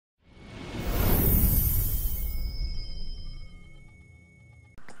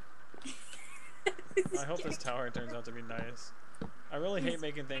I hope this tower turns out to be nice. I really hate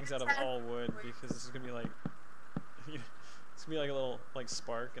making things out of all wood because this is gonna be like, it's gonna be like a little like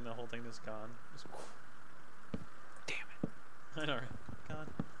spark and the whole thing is gone. Just, Damn it. I know, right? God.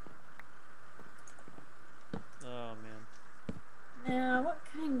 Oh man. Now, what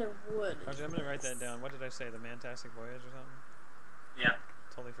kind of wood? Actually, I'm gonna write that down. What did I say? The Mantastic Voyage or something? Yeah.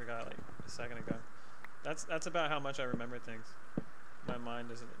 Totally forgot like a second ago. That's about how much I remember things. My mind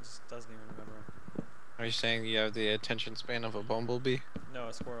just doesn't even remember them. Are you saying you have the attention span of a bumblebee? No,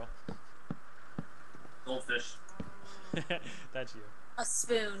 a squirrel. Goldfish. That's you. A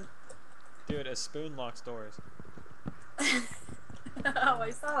spoon. Dude, a spoon locks doors. Oh, I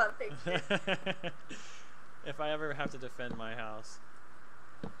saw that picture. If I ever have to defend my house,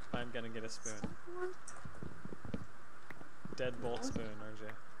 I'm gonna get a spoon. Deadbolt spoon,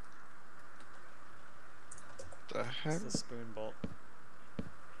 RJ. The heck? It's the spoon bolt.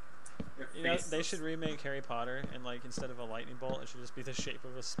 You know, they should remake Harry Potter and like instead of a lightning bolt, it should just be the shape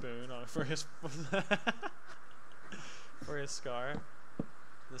of a spoon on for his for his scar.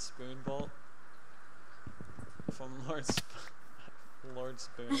 The spoon bolt from Lord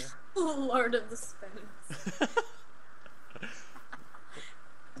Spooner. Lord of the Spoons.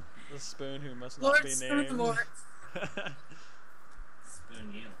 The spoon who must not Lord be Spoon named. Lord.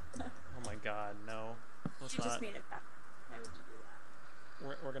 Spoon you. Oh my God, no. Let's You not. just made it back. Why would you do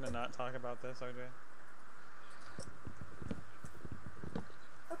that? We're gonna not talk about this, RJ.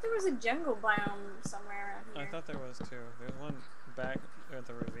 I thought there was a jungle biome somewhere around here. I thought there was too. There's one back at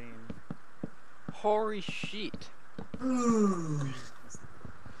the ravine. Holy shit.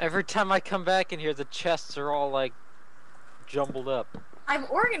 Every time I come back in here, the chests are all like jumbled up. I've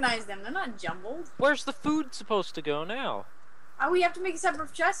organized them. They're not jumbled. Where's the food supposed to go now? We have to make a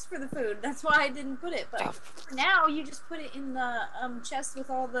separate chest for the food. That's why I didn't put it. But for now, you just put it in the chest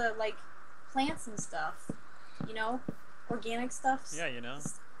with all the like plants and stuff. You know, organic stuff. Yeah, you know.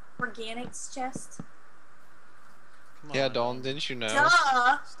 Organics chest. Come on. Yeah, Dalton, didn't you know?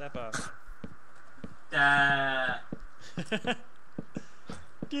 Duh. Step up.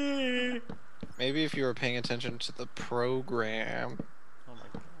 Maybe if you were paying attention to the program. Oh my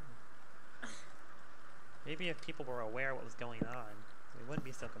God. Maybe if people were aware what was going on, they wouldn't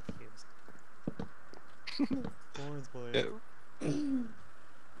be so confused. Boys, boy. Yeah.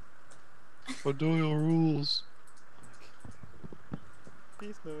 Adoyle rules.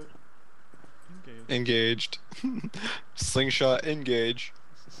 Peace mode. Engage. Engaged. Slingshot engage.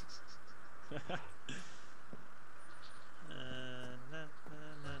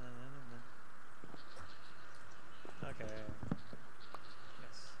 Okay.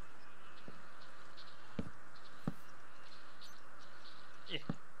 Yes. Yeah.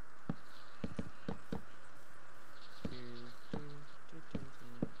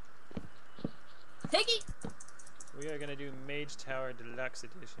 Piggy. We are gonna do Mage Tower Deluxe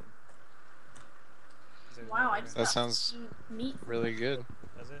Edition. Wow, I just That got sounds some meat. really good.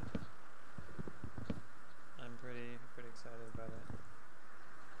 Does it? I'm pretty excited about it.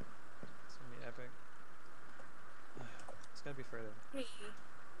 It's gonna be epic. It's gotta be further. Hey,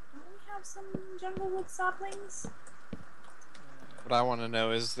 don't we have some jungle wood saplings? What I want to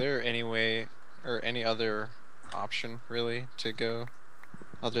know is there any way or any other option really to go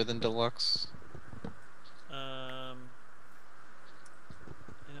other than deluxe?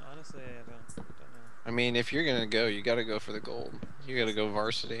 You know, honestly, I don't know. I mean, if you're gonna go, you gotta go for the gold. You gotta go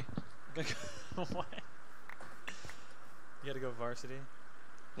varsity. What? You gotta go varsity?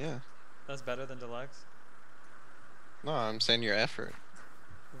 Yeah. That's better than deluxe? No, I'm saying your effort.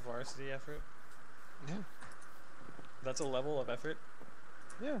 Varsity effort? Yeah. That's a level of effort?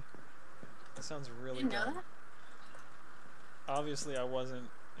 Yeah. Did That sounds really you know dumb. that? Obviously, I wasn't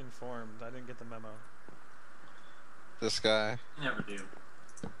informed. I didn't get the memo. This guy. You never do.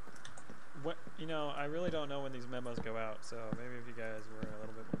 What, you know, I really don't know when these memos go out, so maybe if you guys were a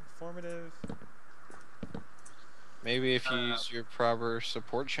little bit more informative. Maybe if you use your proper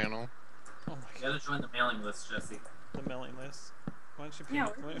support channel. Oh my You God. gotta join the mailing list, Jesse. The mailing list. Why don't you ping, Yeah,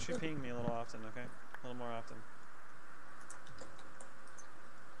 why don't you ping me a little often, okay? A little more often.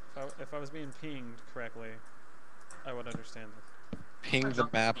 If I was being pinged correctly, I would understand this. Ping the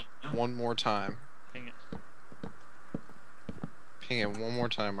map one more time. Ping it. Ping it one more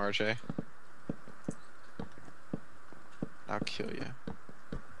time, RJ. I'll kill you.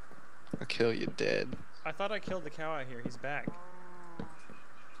 I'll kill you dead. I thought I killed the cow out here. He's back.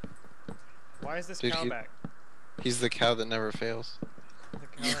 Why is this Dude, cow back? He's the cow that never fails. The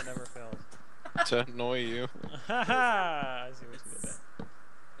cow that never fails. To annoy you. Haha! I see what you did there.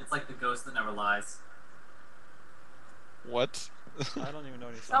 It's like the ghost that never lies. What? I don't even know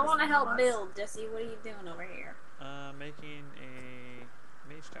what he's So I talking want to about. help build, Jesse. What are you doing over here? Making a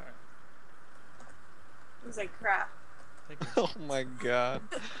mage tower. Looks like crap. Thank you. Oh my god.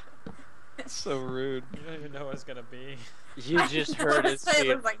 So rude. You don't even know what it's gonna be. You just heard his It looks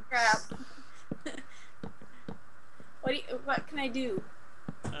feelings. like crap. What can I do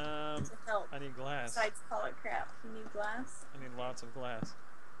to help? I need glass. Besides call it crap. You need glass? I need lots of glass.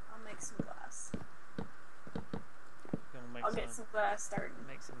 I'll make some glass. Gonna make I'll get some glass started.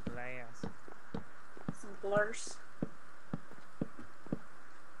 Make some glass. Some glurs.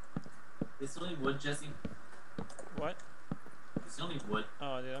 They still need wood, Jesse? What? They still need wood.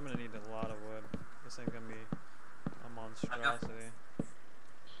 Oh, dude, I'm gonna need a lot of wood. This thing's gonna be a monstrosity.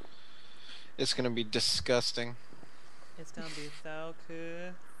 It's gonna be disgusting. It's gonna be so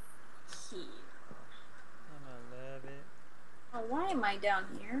cool. I'm gonna love it. Oh, why am I down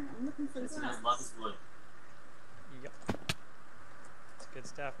here? I'm looking for Jesse glass. just loves wood. Yep. It's good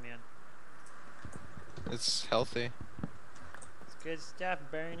stuff, man. It's healthy. It's good stuff,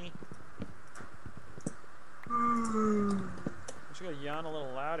 Bernie. You should go yawn a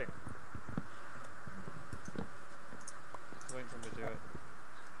little louder. Waiting for him to do it.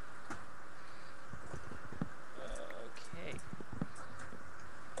 Okay.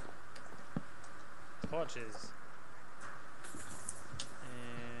 Torches.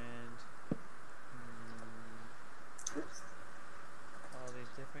 And Oops. all these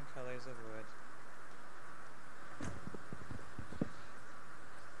different colors of wood.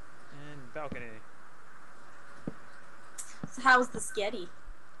 And balcony. So how's the sketty?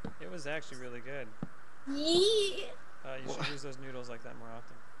 It was actually really good. Yeah. You should use those noodles like that more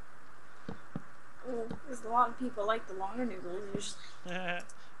often. Well, there's a lot of people like the longer noodles usually.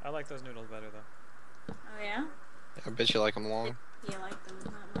 I like those noodles better though. Oh yeah? I bet you like them long. You like them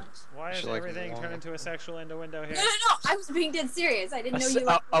that much? Why I is should like everything long. turned into a sexual innuendo here? No, I was being dead serious. I didn't know you A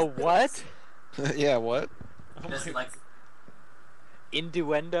liked those what? Yeah, what? Oh my, Jesse likes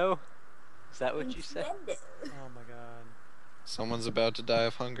Innuendo? Is that what noodles. you said? Innuendo. oh my god. Someone's about to die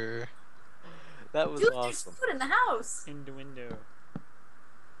of hunger. That was Dude, there's awesome. food in the house. Innuendo.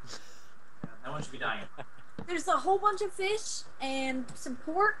 Yeah, no one should be dying. There's a whole bunch of fish and some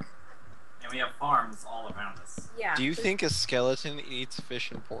pork. And we have farms all around us. Yeah. Do you think a skeleton eats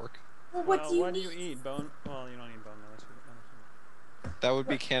fish and pork? Well, what do you what need? do you eat? Bone? Well, you don't eat bone though. That's That would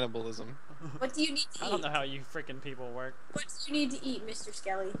be cannibalism. What do you need to I eat? don't know how you freaking people work. What do you need to eat, Mr.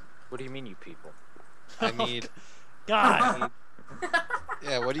 Skelly? What do you mean, you people? I need. God.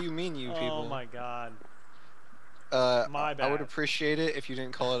 Yeah, what do you mean, you people? Oh my god. I My would bad. appreciate it if you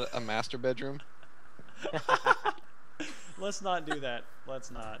didn't call it a master bedroom. Let's not do that. Let's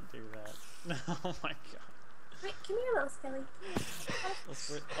not do that. Oh my god. Wait, come here, little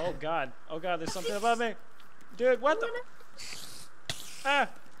Skelly. Oh god. Oh god, there's something above me. Dude, what the? Ah!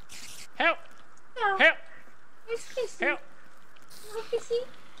 Help! No. Help! Where's Kissy? Help! Oh, Kissy.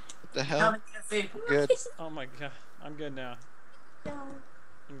 What the hell? Coming, Jesse. Good. Kissy. Oh my god. I'm good now. No.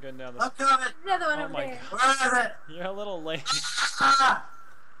 I'm good now. I'm coming. Another one Oh over my there. God. Where is it? You're a little late. Ah!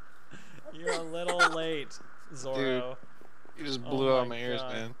 You're a little late, Zorro. You just Oh blew out my my ears,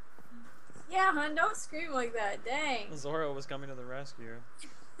 God. man. Yeah, hun, don't scream like that. Dang. Zorro was coming to the rescue.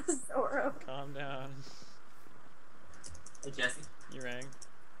 Zorro. Calm down. Hey, Jesse. You rang.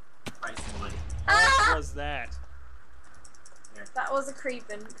 Price and wood. Ah! What was that? That was a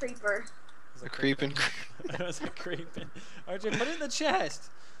creeper. It was A creeping. It was a creeping. RJ, put it in the chest.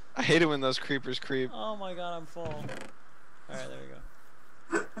 I hate it when those creepers creep. Oh my god, I'm full. Alright, there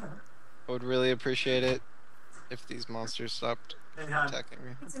we go. I would really appreciate it if these monsters stopped Hey, hon. attacking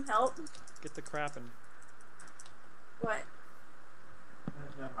me. Need some help? Get the crapping. What?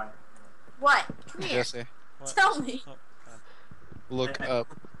 Never mind. What? Come here. Jesse, What? Tell me. Oh, god. look up.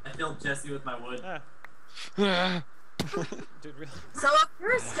 I filled Jesse with my wood. Ah, He's dude, really? So if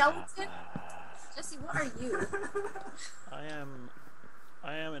you're a skeleton, Jesse, what are you?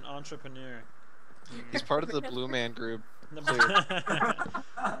 I am an entrepreneur. part of the Blue Man Group.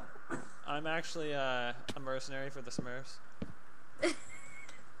 I'm actually a mercenary for the Smurfs.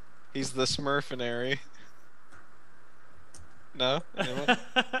 He's the Smurfinary. No? Anyone?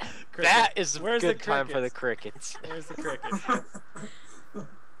 That is a Where's good the time for the crickets? crickets. Where's the cricket?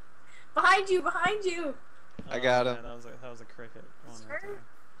 Behind you, behind you. I got him. Man, that was a cricket. One right Sure.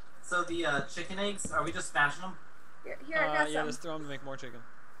 So the chicken eggs, are we just smashing them? Here, I got yeah, some. just throw them to make more chicken.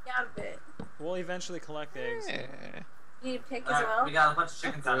 Got a bit. We'll eventually collect eggs. Yeah. You need a pick as Alright, well? we got a bunch of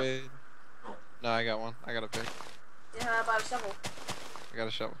chickens out of Wait. Cool. No, I got one. I got a pick. Yeah, how about a shovel? I got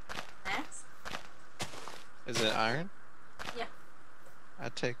a shovel. Max? Is it iron? Yeah. I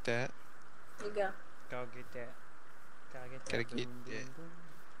take that. Here you go. Go get that. Gotta get that Gotta get boom, boom, that. boom.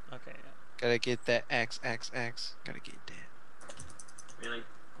 Okay. Gotta get that XXX. Gotta get that. Really?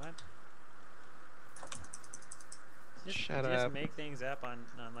 What? Shut just up. make things up on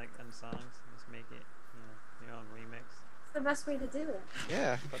songs. Just make it, your own remix. It's the best way to do it.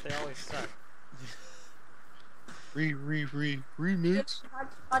 Yeah. But they always suck. Remix.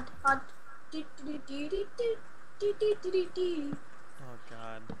 Hot, hot. Do, do, do, do, do, do, do, do, do, do. Oh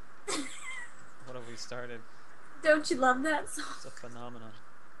God. What have we started? Don't you love that song? It's a phenomenon.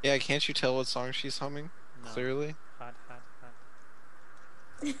 Yeah, can't you tell what song she's humming? No. Clearly. Hot, hot,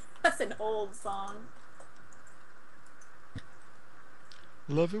 hot. That's an old song.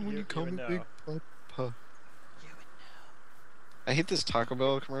 Love it when You- you, you call would me know. Big Papa. I hate this Taco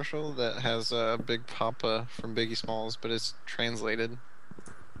Bell commercial that has Big Papa from Biggie Smalls, but it's translated.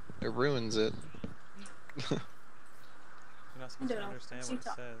 It ruins it. You're not supposed to know. understand You what it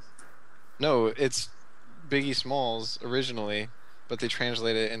talk. says. No, it's Biggie Smalls originally, but they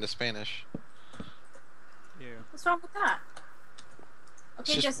translate it into Spanish. You. What's wrong with that?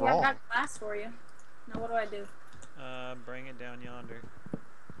 Okay, just Jesse, wrong. I've got glass for you. Now what do? Bring it down yonder.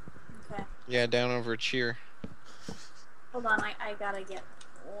 Okay. Yeah, down over cheer. Hold on, I gotta get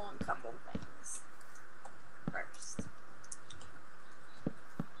one couple things first.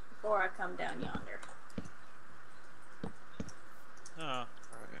 Before I come down yonder.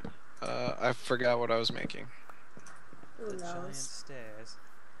 Oh, I forgot what I was making. Who the giant knows? stairs.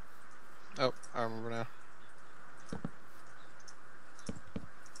 Oh, I remember now.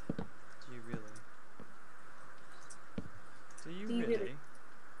 Do you really? Do you Do you really? really?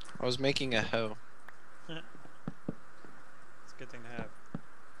 I was making a hoe. It's a good thing to have.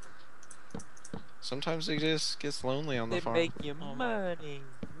 Sometimes it just gets lonely on the They farm. make you Oh my- money.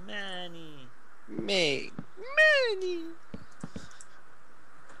 Manny. Make money.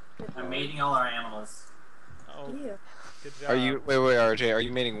 I'm mating all our animals. Oh, Ew. good job. Are you wait, RJ? Are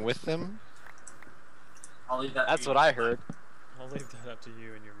you mating with them? I'll leave that. That's to you. what I heard. I'll leave that up to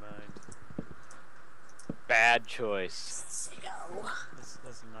you and your mind. Bad choice. Sicko.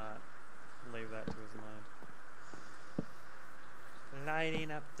 Let's not leave that to his mind.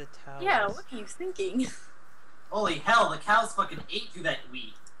 Lighting up the towers. Yeah, what are you thinking? Holy hell! The cows fucking ate through that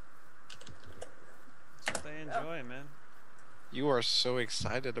wheat. That's what they enjoy, man. You are so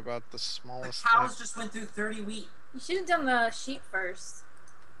excited about the The smallest cows thing. just went through 30 wheat. You should have done the sheep first.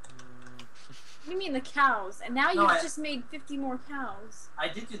 Mm, What do you mean the cows? And now No, you've I- just made 50 more cows. I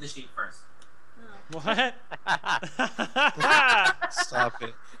did do the sheep first. Oh. what? Stop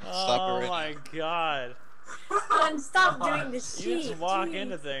it. Stop Oh it right my god. And stop doing the You sheep. just walk Jeez.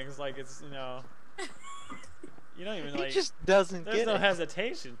 into things like it's, you don't even He like, just doesn't there's get no it.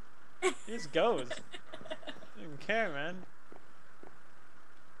 hesitation. He just goes. Doesn't even care, man.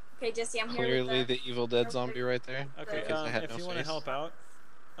 Okay, Jesse, I'm here Clearly with the... the Evil Dead zombie right there. Okay, Because it had if no you want to face. help out,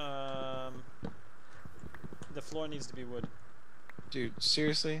 the floor needs to be wood. Dude,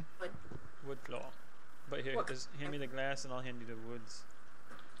 seriously? Wood floor. But here, What? just hand me the glass and I'll hand you the woods.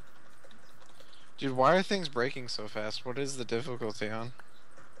 Dude, why are things breaking so fast? What is the difficulty on?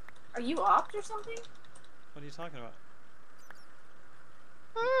 Are you opt or something? What are you talking about?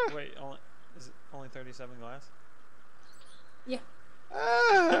 Ah, Wait, is it only 37 glass?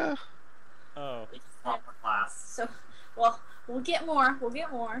 ah. Oh. They just want more glass. So, well, we'll get more. We'll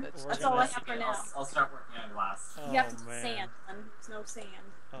get more. That's That's We're all I gonna- have for now. I'll start working on glass. Oh You have to man. sand, and there's no sand.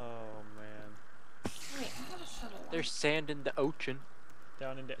 Oh man. Wait, I have a shovel. There's sand in the ocean.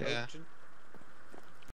 Down into Yeah. ocean.